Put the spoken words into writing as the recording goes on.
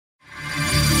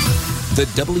The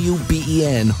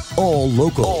WBEN All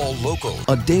Local. All Local.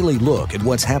 A daily look at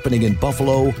what's happening in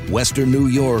Buffalo, Western New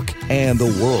York, and the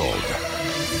world.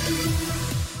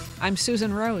 I'm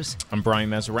Susan Rose. I'm Brian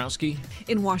Mazurowski.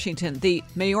 In Washington, the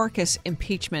Mayorkas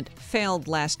impeachment failed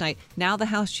last night. Now the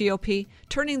House GOP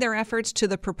turning their efforts to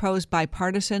the proposed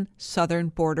bipartisan southern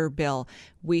border bill.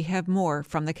 We have more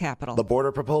from the Capitol. The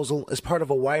border proposal is part of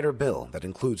a wider bill that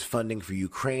includes funding for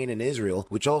Ukraine and Israel,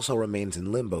 which also remains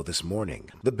in limbo this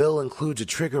morning. The bill includes a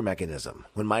trigger mechanism.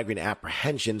 When migrant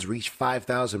apprehensions reach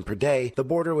 5,000 per day, the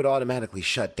border would automatically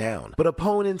shut down. But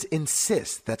opponents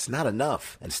insist that's not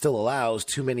enough and still allows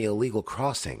too many illegal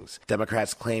crossings.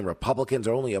 Democrats claim Republicans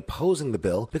are only opposing the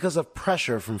bill because of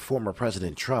pressure from former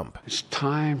President Trump. It's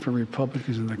time for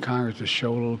Republicans in the Congress to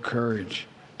show a little courage,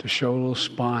 to show a little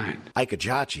spine. Ike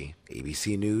Ajachi,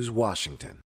 ABC News,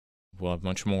 Washington. We'll have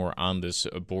much more on this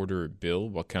border bill,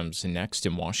 what comes next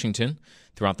in Washington,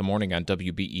 throughout the morning on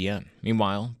WBEN.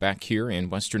 Meanwhile, back here in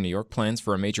Western New York, plans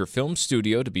for a major film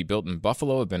studio to be built in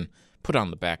Buffalo have been put on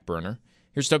the back burner.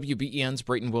 Here's WBEN's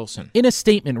Brayton Wilson. In a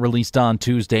statement released on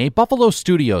Tuesday, Buffalo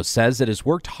Studios says it has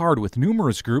worked hard with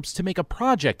numerous groups to make a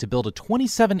project to build a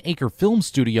 27-acre film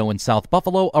studio in South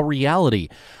Buffalo a reality.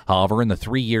 However, in the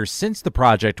 3 years since the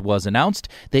project was announced,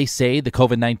 they say the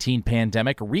COVID-19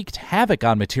 pandemic wreaked havoc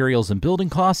on materials and building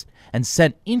costs and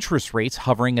sent interest rates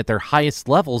hovering at their highest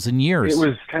levels in years. It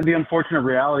was kind of the unfortunate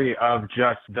reality of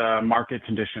just the market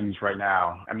conditions right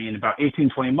now. I mean, about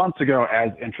 18, 20 months ago, as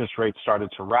interest rates started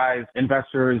to rise, investors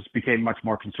became much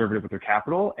more conservative with their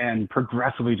capital and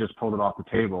progressively just pulled it off the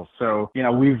table. So,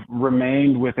 we've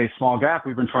remained with a small gap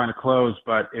we've been trying to close,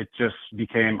 but it just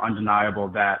became undeniable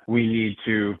that we need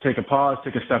to take a pause,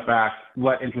 take a step back,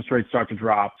 let interest rates start to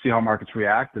drop, see how markets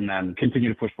react, and then continue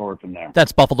to push forward from there.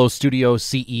 That's Buffalo Studios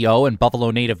CEO and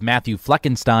Buffalo native Matthew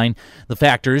Fleckenstein. The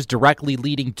factors directly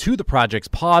leading to the project's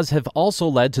pause have also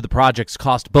led to the project's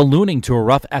cost ballooning to a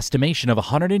rough estimation of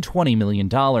 $120 million.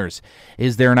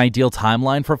 Is there an ideal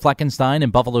timeline for Fleckenstein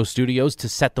and Buffalo Studios to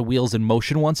set the wheels in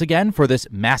motion once again for this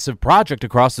massive project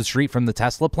across the street from the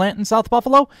Tesla plant in South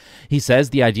Buffalo? He says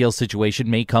the ideal situation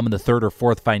may come in the third or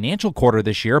fourth financial quarter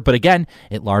this year, but again,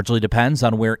 it largely depends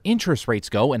on where interest rates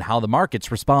go and how the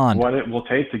markets respond. What it will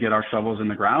take to get our shovels in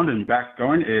the ground and back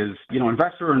going is,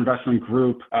 investor or investment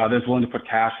group that's willing to put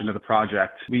cash into the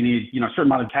project. We need, a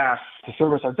certain amount of cash to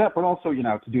service our debt, but also,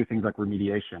 to do things like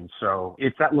remediation. So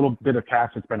it's that little bit of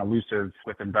cash that's been elusive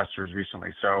with investors recently.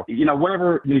 So,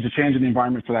 whatever needs to change in the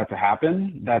environment for that to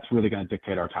happen, that's really going to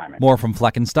dictate our timing. More from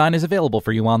Fleckenstein is available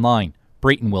for you online.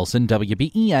 Brayton Wilson,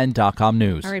 WBEN.com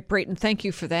News. All right, Brayton, thank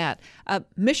you for that. A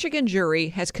Michigan jury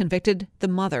has convicted the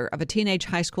mother of a teenage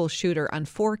high school shooter on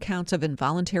 4 counts of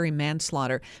involuntary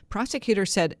manslaughter.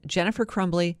 Prosecutors said Jennifer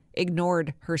Crumbly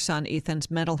ignored her son Ethan's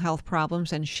mental health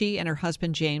problems, and she and her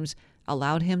husband James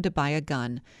allowed him to buy a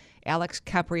gun. Alex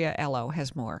Capriello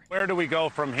has more. Where do we go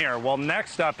from here? Well,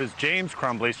 next up is James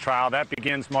Crumbly's trial. That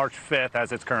begins March 5th,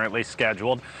 as it's currently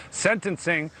scheduled.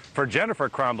 Sentencing for Jennifer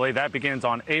Crumbly, that begins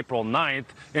on April 9th.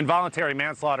 Involuntary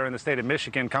manslaughter in the state of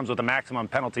Michigan comes with a maximum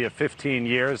penalty of 15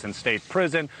 years in state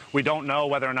prison. We don't know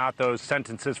whether or not those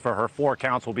sentences for her 4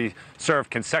 counts will be served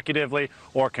consecutively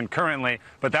or concurrently,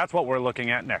 but that's what we're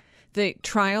looking at next. The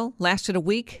trial lasted a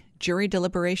week. Jury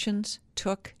deliberations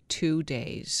took 2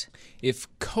 days. If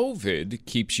COVID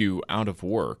keeps you out of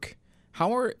work,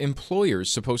 how are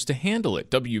employers supposed to handle it?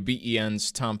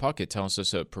 WBEN's Tom Puckett tells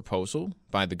us a proposal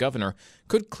by the governor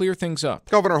could clear things up.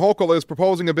 Governor Hochul is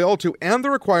proposing a bill to end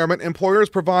the requirement employers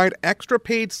provide extra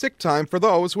paid sick time for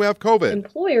those who have COVID.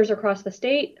 Employers across the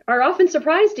state are often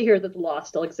surprised to hear that the law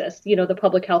still exists. The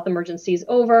public health emergency is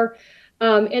over.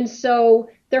 And so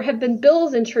there have been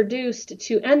bills introduced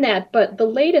to end that. But the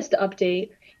latest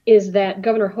update is that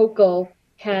Governor Hochul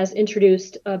has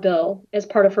introduced a bill as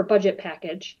part of her budget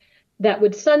package that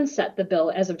would sunset the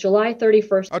bill as of July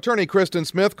 31st. Attorney Kristen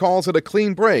Smith calls it a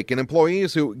clean break, and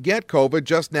employees who get COVID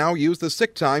just now use the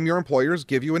sick time your employers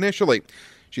give you initially.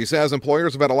 She says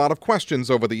employers have had a lot of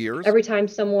questions over the years. Every time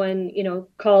someone,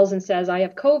 calls and says, I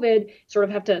have COVID, sort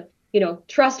of have to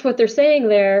trust what they're saying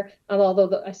there,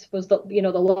 although I suppose the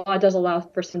law does allow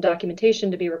for some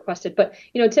documentation to be requested. But,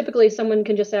 typically someone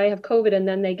can just say, I have COVID, and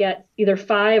then they get either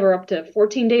 5 or up to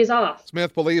 14 days off.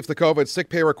 Smith believes the COVID sick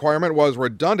pay requirement was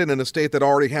redundant in a state that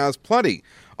already has plenty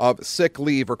of sick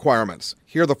leave requirements.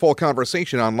 Hear the full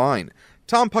conversation online.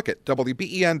 Tom Puckett,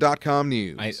 WBEN.com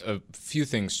News. A few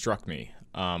things struck me.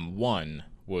 One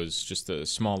was just a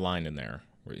small line in there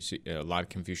where you see a lot of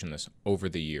confusion in this over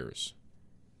the years.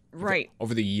 Right.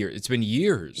 Over the year. It's been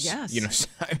years. Yes.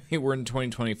 We're in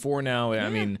 2024 now. Yeah. I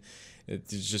mean,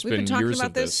 it's just We've been talking years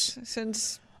about of this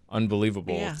since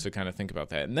unbelievable to kind of think about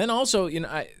that. And then also,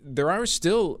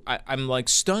 I'm like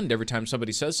stunned every time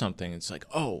somebody says something. It's like,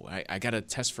 oh, I got to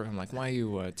test for. I'm like, why are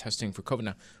you testing for COVID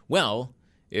now? Well,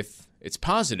 if it's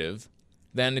positive,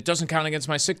 then it doesn't count against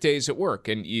my sick days at work.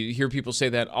 And you hear people say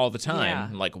that all the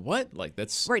time. Like, what? Like,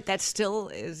 that's... Right, that still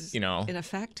is in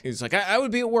effect? It's like, I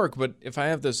would be at work, but if I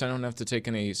have this, I don't have to take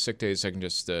any sick days. I can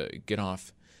just get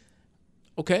off.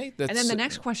 Okay. And then the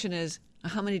next question is,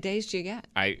 how many days do you get?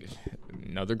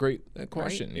 Another great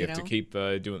question. Right, you have to keep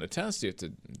doing the test. You have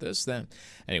to this, that.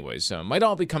 Anyways, might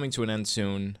all be coming to an end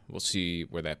soon. We'll see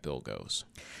where that bill goes.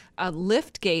 A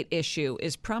liftgate issue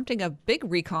is prompting a big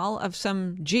recall of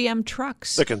some GM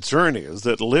trucks. The concern is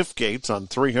that liftgates on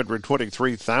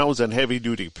 323,000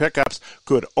 heavy-duty pickups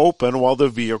could open while the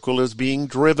vehicle is being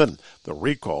driven. The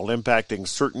recall impacting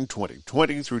certain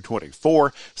 2020 through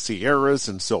 24 Sierras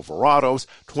and Silverados,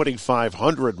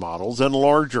 2,500 models and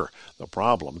larger. The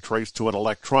problem traced to an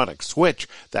electronic switch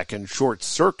that can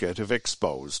short-circuit if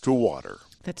exposed to water.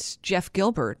 That's Jeff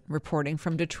Gilbert reporting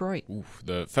from Detroit.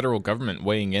 The federal government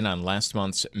weighing in on last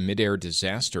month's midair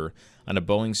disaster on a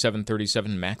Boeing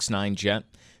 737 MAX 9 jet.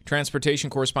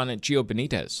 Transportation correspondent Gio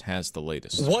Benitez has the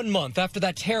latest. 1 month after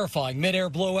that terrifying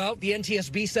midair blowout, the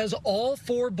NTSB says all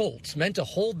 4 bolts meant to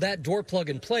hold that door plug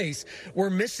in place were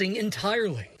missing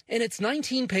entirely. In its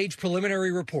 19-page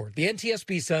preliminary report, the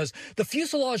NTSB says the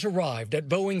fuselage arrived at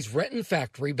Boeing's Renton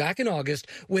factory back in August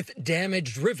with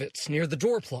damaged rivets near the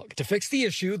door plug. To fix the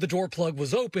issue, the door plug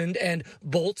was opened and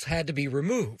bolts had to be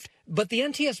removed. But the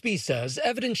NTSB says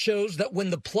evidence shows that when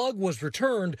the plug was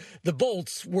returned, the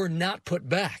bolts were not put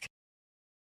back.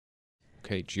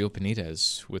 Okay, Gio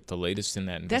Benitez with the latest in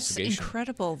that investigation. That's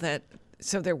incredible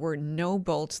so there were no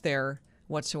bolts there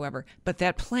whatsoever. But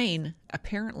that plane,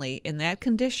 apparently, in that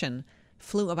condition,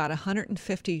 flew about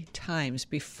 150 times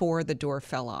before the door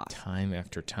fell off. Time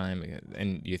after time.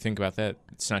 And you think about that,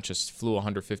 it's not just flew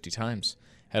 150 times.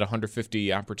 Had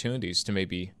 150 opportunities to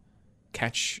maybe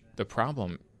catch the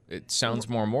problem. It sounds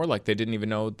more and more like they didn't even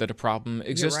know that a problem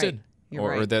existed.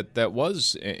 Or that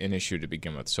was an issue to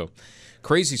begin with. So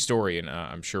crazy story, and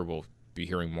I'm sure we'll be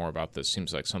hearing more about this.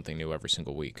 Seems like something new every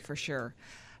single week. For sure.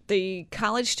 The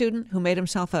college student who made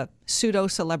himself a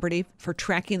pseudo-celebrity for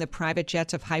tracking the private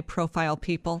jets of high-profile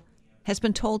people has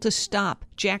been told to stop.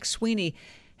 Jack Sweeney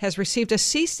has received a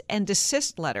cease and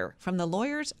desist letter from the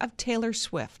lawyers of Taylor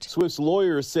Swift. Swift's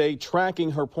lawyers say tracking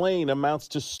her plane amounts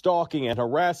to stalking and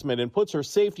harassment and puts her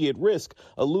safety at risk,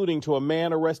 alluding to a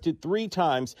man arrested 3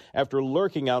 times after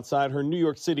lurking outside her New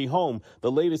York City home,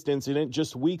 the latest incident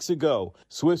just weeks ago.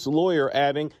 Swift's lawyer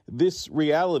adding, this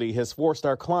reality has forced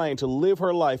our client to live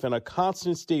her life in a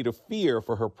constant state of fear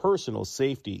for her personal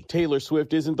safety. Taylor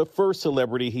Swift isn't the first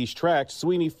celebrity he's tracked.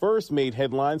 Sweeney first made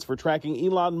headlines for tracking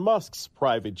Elon Musk's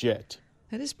private jet.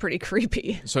 That is pretty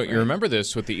creepy. So you remember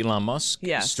this with the Elon Musk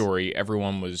story?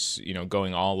 Everyone was,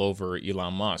 going all over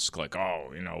Elon Musk, like,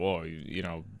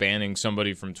 banning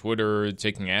somebody from Twitter,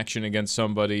 taking action against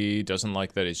somebody, doesn't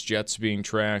like that his jet's being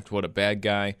tracked. What a bad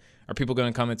guy. Are people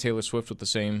going to come at Taylor Swift with the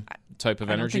same type of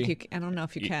energy? I don't know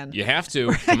if you can. You have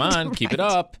to. Come on, keep it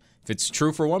up. If it's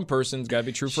true for one person, it's got to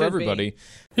be true for everybody.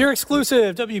 Your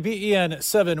exclusive WBEN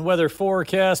 7 weather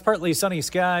forecast. Partly sunny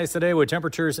skies today with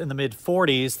temperatures in the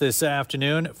mid-40s this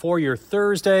afternoon. For your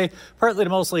Thursday, partly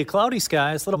to mostly cloudy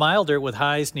skies, a little milder with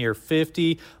highs near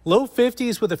 50. Low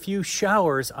 50s with a few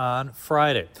showers on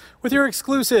Friday. With your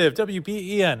exclusive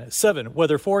WBEN 7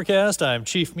 weather forecast, I'm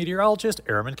Chief Meteorologist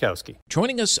Aaron Minkowski.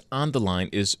 Joining us on the line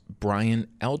is Brian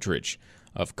Eldridge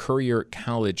of Courier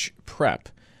College Prep,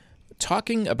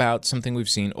 talking about something we've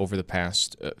seen over the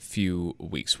past few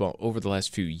weeks. Well, over the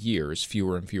last few years,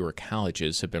 fewer and fewer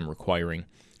colleges have been requiring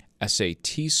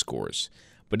SAT scores.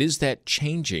 But is that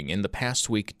changing? In the past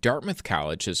week, Dartmouth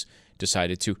College has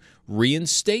decided to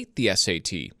reinstate the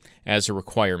SAT as a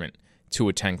requirement to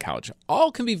attend college.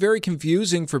 All can be very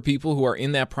confusing for people who are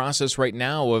in that process right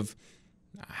now of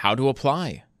how to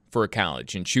apply for a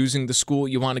college and choosing the school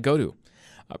you want to go to.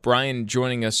 Brian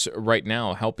joining us right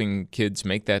now, helping kids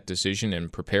make that decision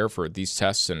and prepare for these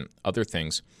tests and other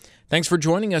things. Thanks for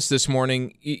joining us this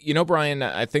morning. Brian,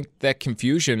 I think that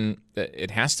confusion,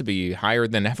 it has to be higher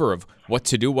than ever of what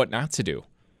to do, what not to do.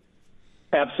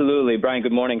 Absolutely. Brian,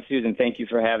 good morning. Susan, thank you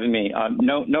for having me.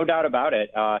 No doubt about it.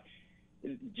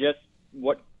 It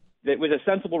was a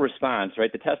sensible response,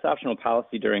 right? The test optional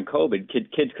policy during COVID,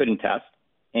 kids couldn't test,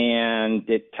 and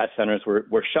test centers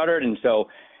were shuttered, and so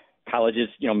colleges,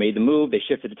 made the move. They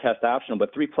shifted to test optional,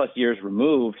 but 3+ years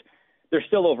removed, there's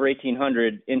still over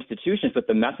 1,800 institutions. But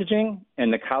the messaging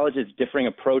and the colleges' differing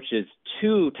approaches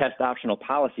to test optional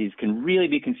policies can really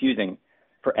be confusing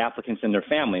for applicants and their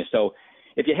families. So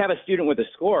if you have a student with a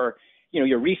score,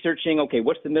 you're researching, okay,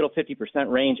 what's the middle 50%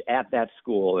 range at that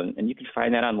school? And you can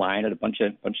find that online at a bunch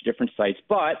of different sites.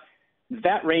 But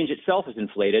that range itself is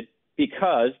inflated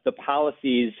because the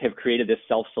policies have created this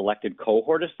self-selected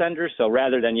cohort of senders. So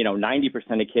rather than,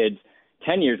 90% of kids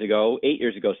 10 years ago, 8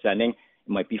 years ago sending, it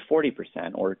might be 40%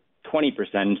 or 20%.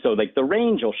 And so like the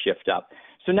range will shift up.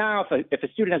 So now if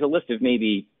a student has a list of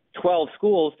maybe 12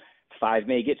 schools, 5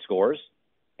 may get scores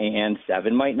and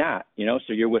 7 might not,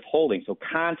 so you're withholding. So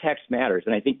context matters.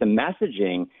 And I think the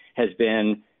messaging has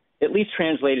been at least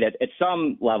translated at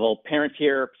some level. Parents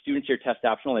here, students here test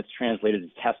optional. It's translated as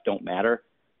tests don't matter.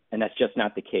 And that's just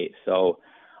not the case. So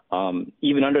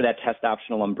even under that test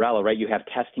optional umbrella, right, you have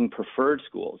testing preferred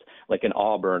schools like an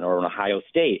Auburn or an Ohio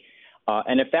State.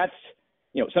 And if that's,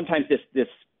 sometimes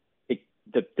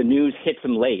the news hits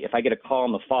them late. If I get a call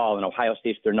in the fall and Ohio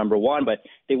State's their number one, but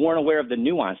they weren't aware of the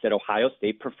nuance that Ohio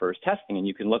State prefers testing, and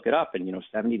you can look it up, and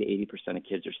 70 to 80% of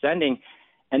kids are sending.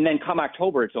 And then come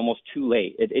October, it's almost too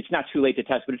late. It's not too late to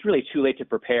test, but it's really too late to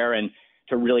prepare and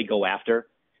to really go after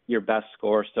your best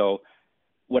score. So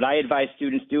what I advise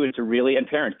students do is to really, and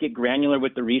parents, get granular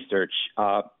with the research.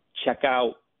 Check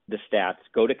out the stats.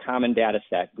 Go to Common Data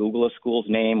Set. Google a school's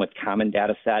name with Common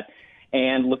Data Set.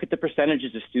 And look at the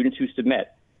percentages of students who submit.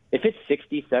 If it's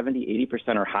 60, 70,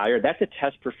 80% or higher, that's a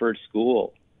test-preferred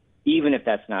school, even if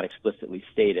that's not explicitly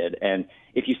stated. And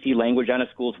if you see language on a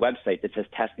school's website that says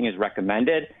testing is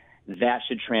recommended, that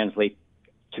should translate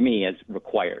to me as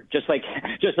required. Just like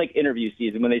interview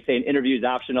season, when they say an interview is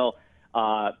optional,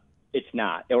 it's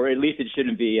not, or at least it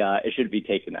shouldn't be. It shouldn't be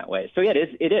taken that way. So yeah,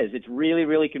 it is. It's really,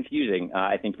 really confusing,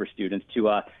 I think, for students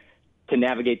to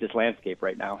navigate this landscape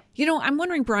right now. I'm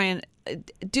wondering, Brian,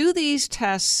 do these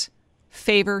tests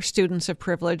favor students of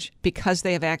privilege because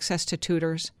they have access to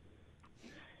tutors?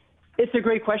 It's a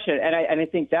great question. And I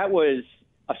think that was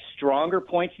a stronger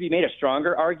point to be made, a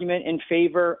stronger argument in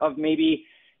favor of maybe,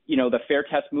 the fair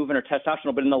test movement or test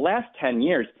optional. But in the last 10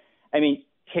 years,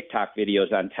 TikTok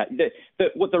videos on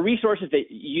the resources that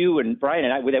you and Brian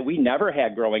and I, that we never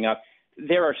had growing up,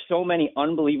 there are so many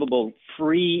unbelievable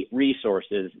free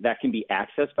resources that can be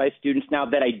accessed by students now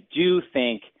that I do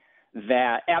think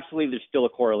that absolutely there's still a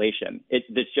correlation.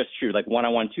 That's just true. Like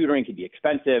one-on-one tutoring can be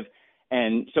expensive.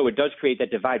 And so it does create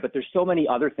that divide. But there's so many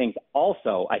other things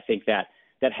also, I think, that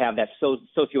have that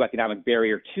socioeconomic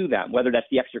barrier to them, whether that's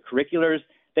the extracurriculars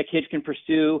that kids can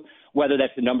pursue, whether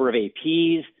that's the number of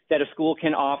APs that a school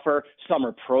can offer,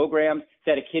 summer programs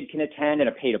that a kid can attend in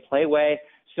a pay-to-play way.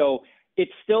 So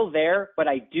it's still there, but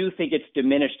I do think it's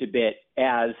diminished a bit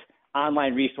as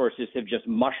online resources have just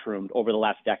mushroomed over the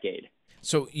last decade.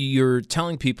 So you're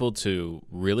telling people to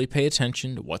really pay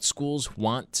attention to what schools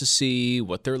want to see,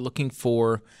 what they're looking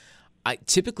for.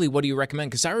 Typically, what do you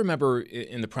recommend? Because I remember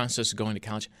in the process of going to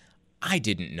college, I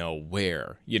didn't know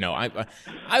where.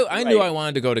 I knew I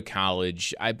wanted to go to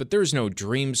college, but there's no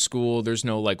dream school. There's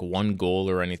no one goal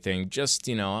or anything. Just,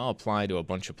 I'll apply to a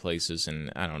bunch of places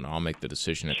and I don't know, I'll make the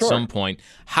decision at some point.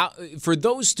 For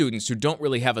those students who don't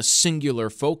really have a singular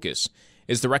focus,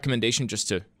 is the recommendation just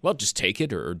to take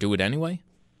it or do it anyway?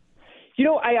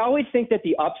 I always think that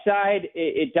the upside,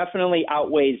 it definitely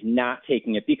outweighs not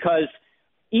taking it, because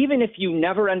even if you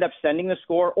never end up sending the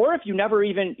score, or if you never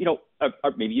even,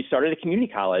 or maybe you started a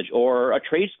community college or a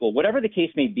trade school, whatever the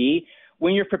case may be,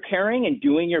 when you're preparing and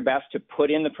doing your best to put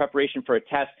in the preparation for a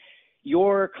test,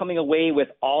 you're coming away with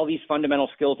all these fundamental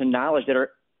skills and knowledge that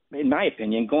are, in my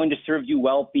opinion, going to serve you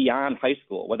well beyond high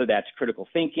school, whether that's critical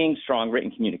thinking, strong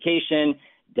written communication,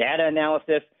 data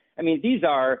analysis. These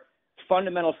are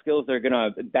fundamental skills that are going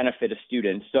to benefit a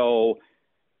student. So,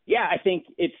 yeah, I think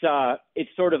it's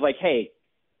sort of like, hey,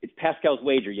 it's Pascal's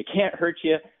wager. You can't hurt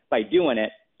you by doing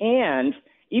it. And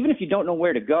even if you don't know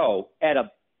where to go, at a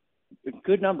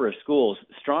good number of schools,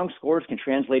 strong scores can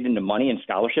translate into money and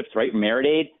scholarships, right? Merit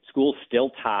aid, schools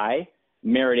still tie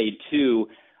merit aid to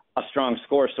a strong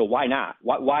score. So why not?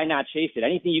 Why not chase it?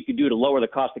 Anything you can do to lower the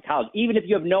cost of college, even if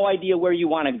you have no idea where you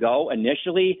want to go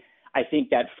initially, I think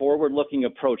that forward-looking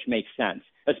approach makes sense,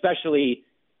 especially,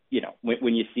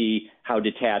 when you see how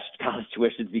detached college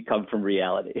tuitions become from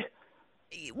reality.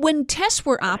 When tests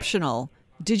were optional,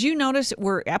 did you notice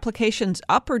were applications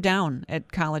up or down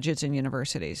at colleges and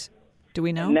universities? Do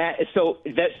we know? So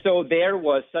there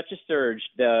was such a surge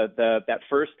that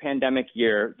first pandemic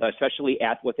year, especially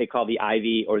at what they call the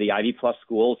Ivy or the Ivy Plus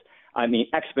schools.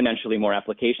 Exponentially more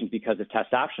applications because of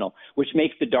test optional, which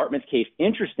makes the Dartmouth case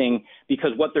interesting,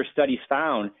 because what their studies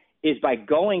found is by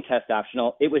going test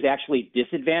optional, it was actually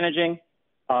disadvantaging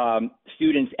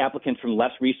applicants from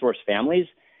less resource families.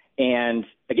 And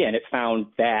again, it found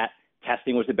that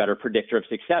testing was a better predictor of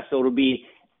success. So it'll be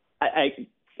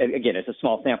again, it's a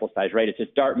small sample size, right? It's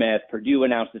just Dartmouth, Purdue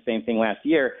announced the same thing last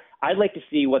year. I'd like to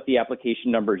see what the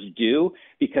application numbers do,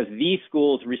 because these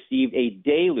schools received a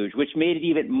deluge, which made it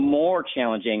even more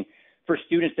challenging for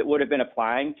students that would have been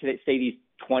applying to, say, these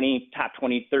top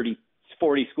 20, 30,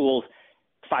 40 schools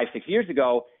 5-6 years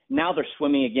ago. Now they're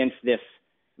swimming against this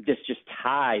just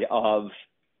tide of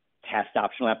test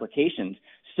optional applications.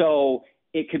 So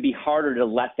it could be harder to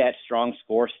let that strong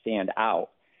score stand out.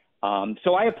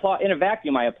 So I applaud, in a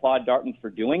vacuum, I applaud Dartmouth for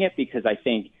doing it, because I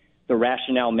think the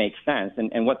rationale makes sense.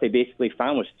 And what they basically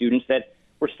found was students that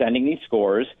were sending these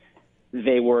scores,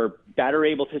 they were better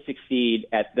able to succeed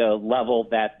at the level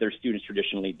that their students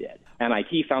traditionally did.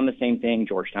 MIT found the same thing.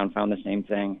 Georgetown found the same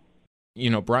thing. You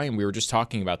know, Brian, we were just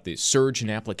talking about the surge in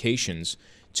applications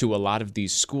to a lot of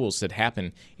these schools that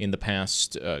happened in the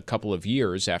past couple of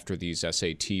years after these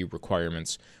SAT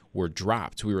requirements were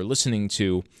dropped. We were listening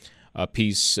to a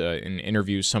piece, an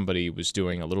interview somebody was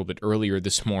doing a little bit earlier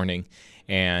this morning,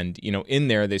 and, you know, in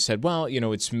there they said, well, you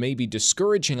know, it's maybe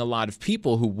discouraging a lot of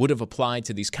people who would have applied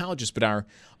to these colleges but are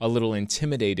a little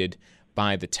intimidated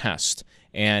by the test.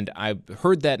 And I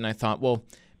heard that and I thought, well,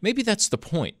 maybe that's the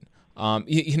point.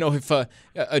 You know, if a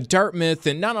Dartmouth,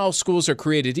 and not all schools are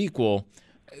created equal,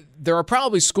 there are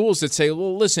probably schools that say,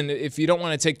 well, listen, if you don't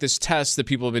want to take this test that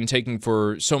people have been taking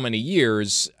for so many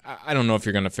years, I don't know if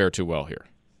you're going to fare too well here.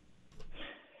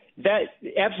 That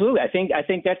absolutely. I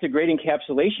think that's a great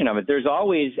encapsulation of it. There's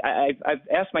always, I've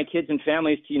asked my kids and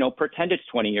families to, you know, pretend it's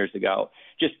 20 years ago.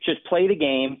 Just play the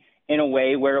game in a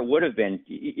way where it would have been,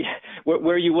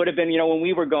 where you would have been, you know, when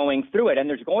we were going through it. And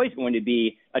there's always going to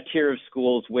be a tier of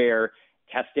schools where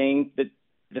testing,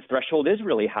 the threshold is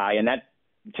really high. And that,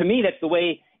 to me, that's the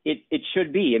way it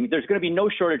should be. I mean, there's going to be no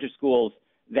shortage of schools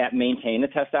that maintain the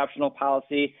test optional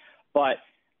policy, but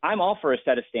I'm all for a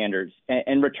set of standards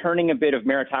and returning a bit of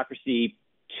meritocracy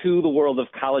to the world of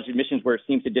college admissions, where it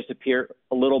seems to disappear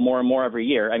a little more and more every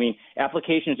year. I mean,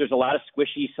 applications, there's a lot of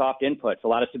squishy, soft inputs, a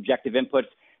lot of subjective inputs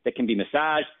that can be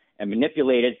massaged and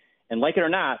manipulated. And like it or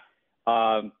not,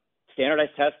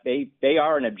 standardized tests, they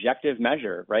are an objective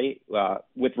measure, right,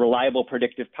 with reliable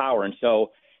predictive power. And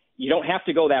so you don't have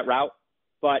to go that route,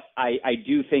 but I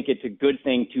do think it's a good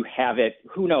thing to have it.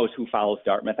 Who knows who follows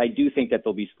Dartmouth? I do think that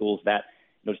there'll be schools that,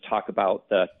 you know, to talk about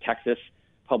the Texas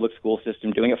public school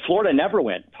system doing it. Florida never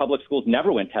went. Public schools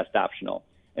never went test optional.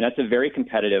 And that's a very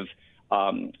competitive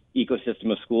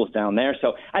ecosystem of schools down there.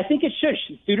 So I think it should.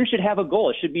 Students should have a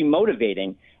goal. It should be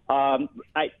motivating.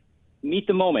 Meet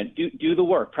the moment. Do the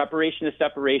work. Preparation is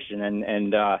separation.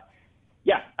 And I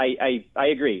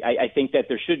agree. I think that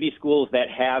there should be schools that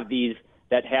have these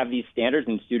standards,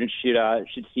 and students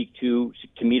should seek to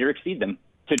meet or exceed them.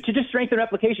 To just strengthen their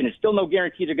application. It's still no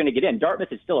guarantee they're going to get in.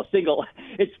 Dartmouth is still a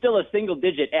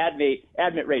single-digit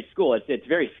admit rate school. It's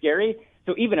very scary.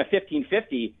 So even a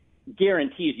 1550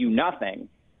 guarantees you nothing.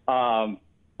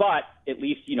 But at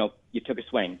least, you know, you took a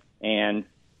swing, and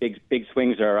big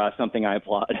swings are something I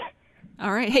applaud.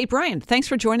 All right. Hey, Brian, thanks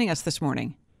for joining us this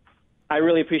morning. I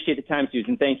really appreciate the time,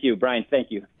 Susan. Thank you. Brian,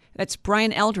 thank you. That's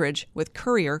Brian Eldridge with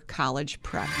Courier College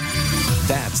Prep.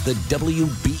 That's the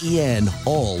WBEN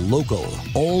All Local.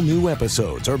 All new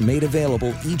episodes are made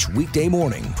available each weekday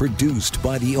morning, produced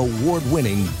by the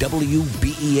award-winning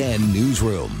WBEN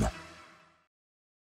Newsroom.